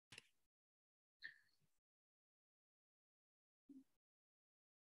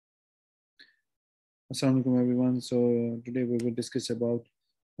Assalamu alaikum everyone. So today we will discuss about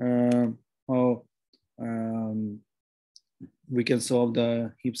how um, we can solve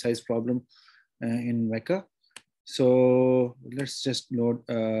the heap size problem in WEKA. So let's just load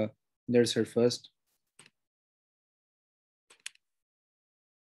dataset first.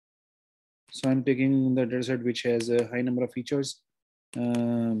 So I'm taking the dataset which has a high number of features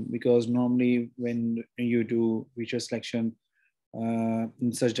because normally when you do feature selection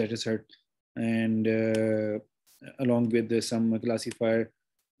in such dataset and along with some classifier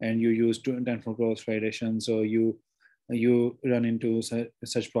and you use 10 for cross validation, so you run into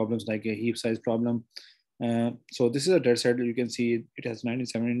such problems like a heap size problem. So this is a dataset. You can see it has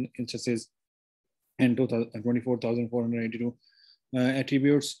 97 instances and 24,482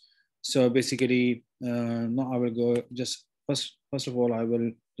 attributes. So basically, now I will go just first of all, I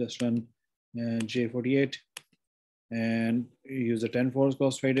will just run J48 and use the 10 for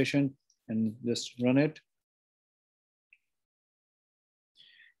cross validation and just run it.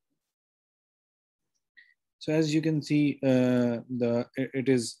 So as you can see, it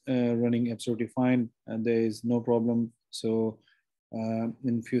is running absolutely fine and there is no problem. So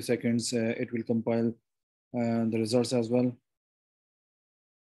in few seconds, it will compile the results as well.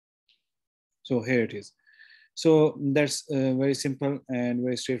 So here it is. So that's very simple and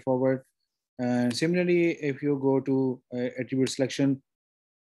very straightforward. And similarly, if you go to attribute selection,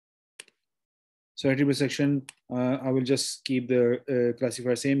 so attribute selection, I will just keep the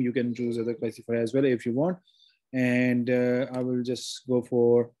classifier same. You can choose other classifier as well if you want. And I will just go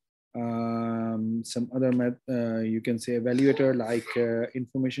for some other you can say evaluator like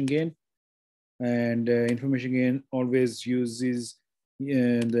information gain. And information gain always uses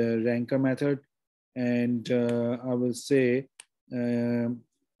the ranker method. And I will say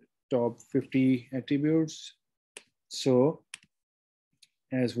top 50 attributes. So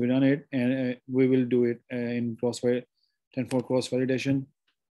as we run it, and we will do it in 10 for cross validation.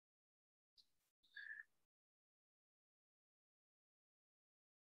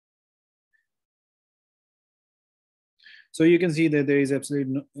 So you can see that there is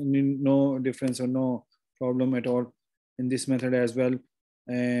absolutely no difference or no problem at all in this method as well.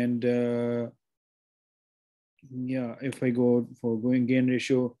 And yeah, if I go for going gain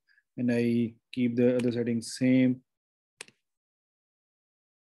ratio and I keep the other settings same,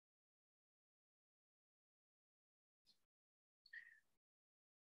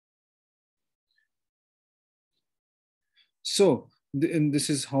 so and this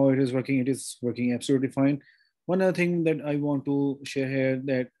is how it is working. It is working absolutely fine. One other thing that I want to share here,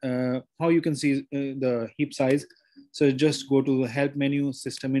 that how you can see the heap size. So just go to the help menu,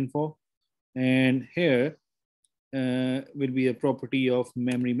 system info, and here will be a property of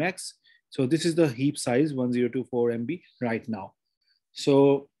memory max. So this is the heap size 1024 MB right now.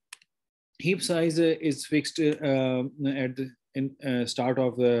 So heap size is fixed at the start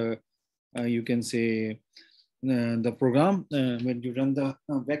of the you can say the program when you run the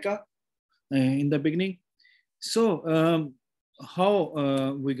WEKA in the beginning. So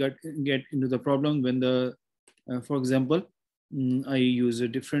how we get into the problem when the for example I use a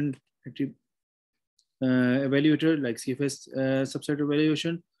different evaluator like CFS subset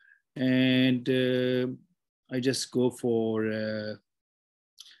evaluation, and I just go for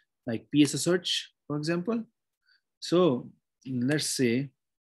like PSA search, for example. So let's say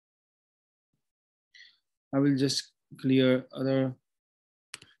I will just clear other,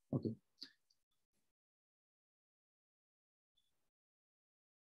 okay.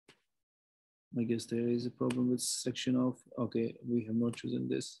 I guess there is a problem with section of, okay, we have not chosen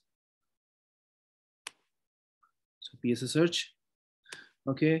this. So PSA search,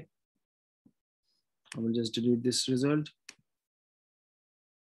 okay. I will just delete this result.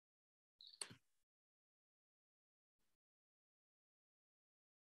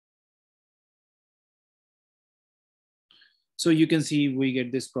 So you can see we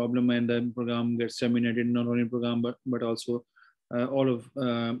get this problem and the program gets terminated, not only program, but also all of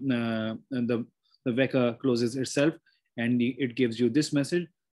the WEKA closes itself, and it gives you this message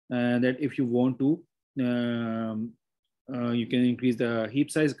that if you want to, you can increase the heap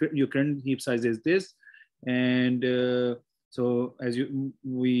size. Your current heap size is this. And so as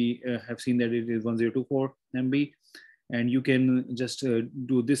we have seen that it is 1024 MB, and you can just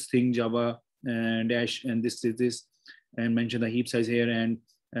do this thing, Java dash, and this is this, and mention the heap size here and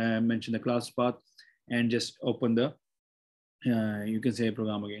mention the class path and just open the you can say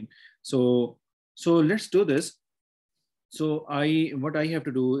program again. So let's do this. So what I have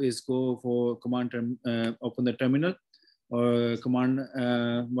to do is go for command open the terminal or command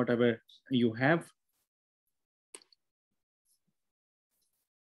whatever you have.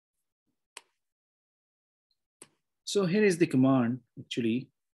 So here is the command actually.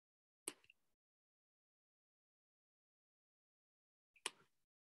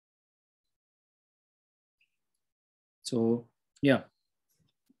 So yeah,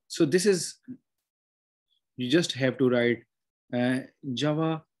 so this is, you just have to write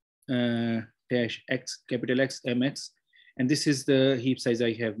Java dash X, capital X, MX. And this is the heap size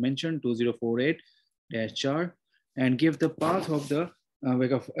I have mentioned, 2048 dash jar, and give the path of the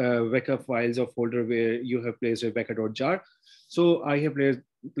WEKA files or folder where you have placed a WEKA.jar. So I have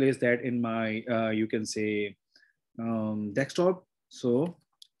placed that in my, you can say, desktop. So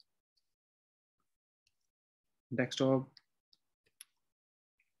desktop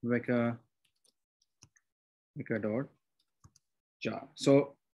WEKA.jar.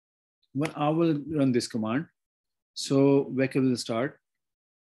 So when I will run this command, so WEKA will start,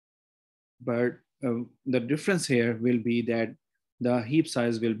 but the difference here will be that the heap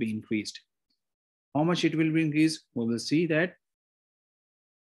size will be increased. How much it will be increased? We will see that.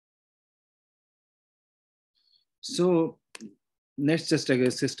 So let's just take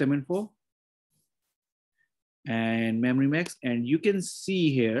a system info and memory max, and you can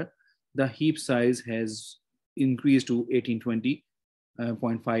see here the heap size has increased to 1820.5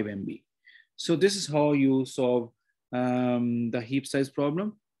 MB. So this is how you solve the heap size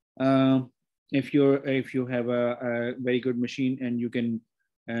problem. If you have a very good machine and you can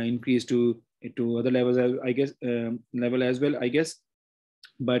increase to other levels, I guess, level as well, I guess.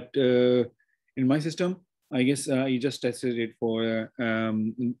 But in my system, I guess you just tested it for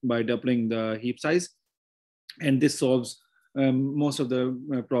by doubling the heap size, and this solves most of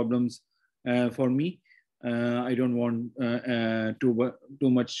the problems for me. I don't want too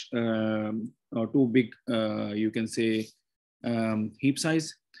much or too big, you can say, heap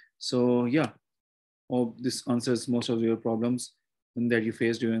size. So yeah, this answers most of your problems that you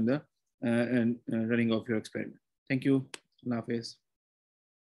face during the running of your experiment. Thank you. Allah Hafiz.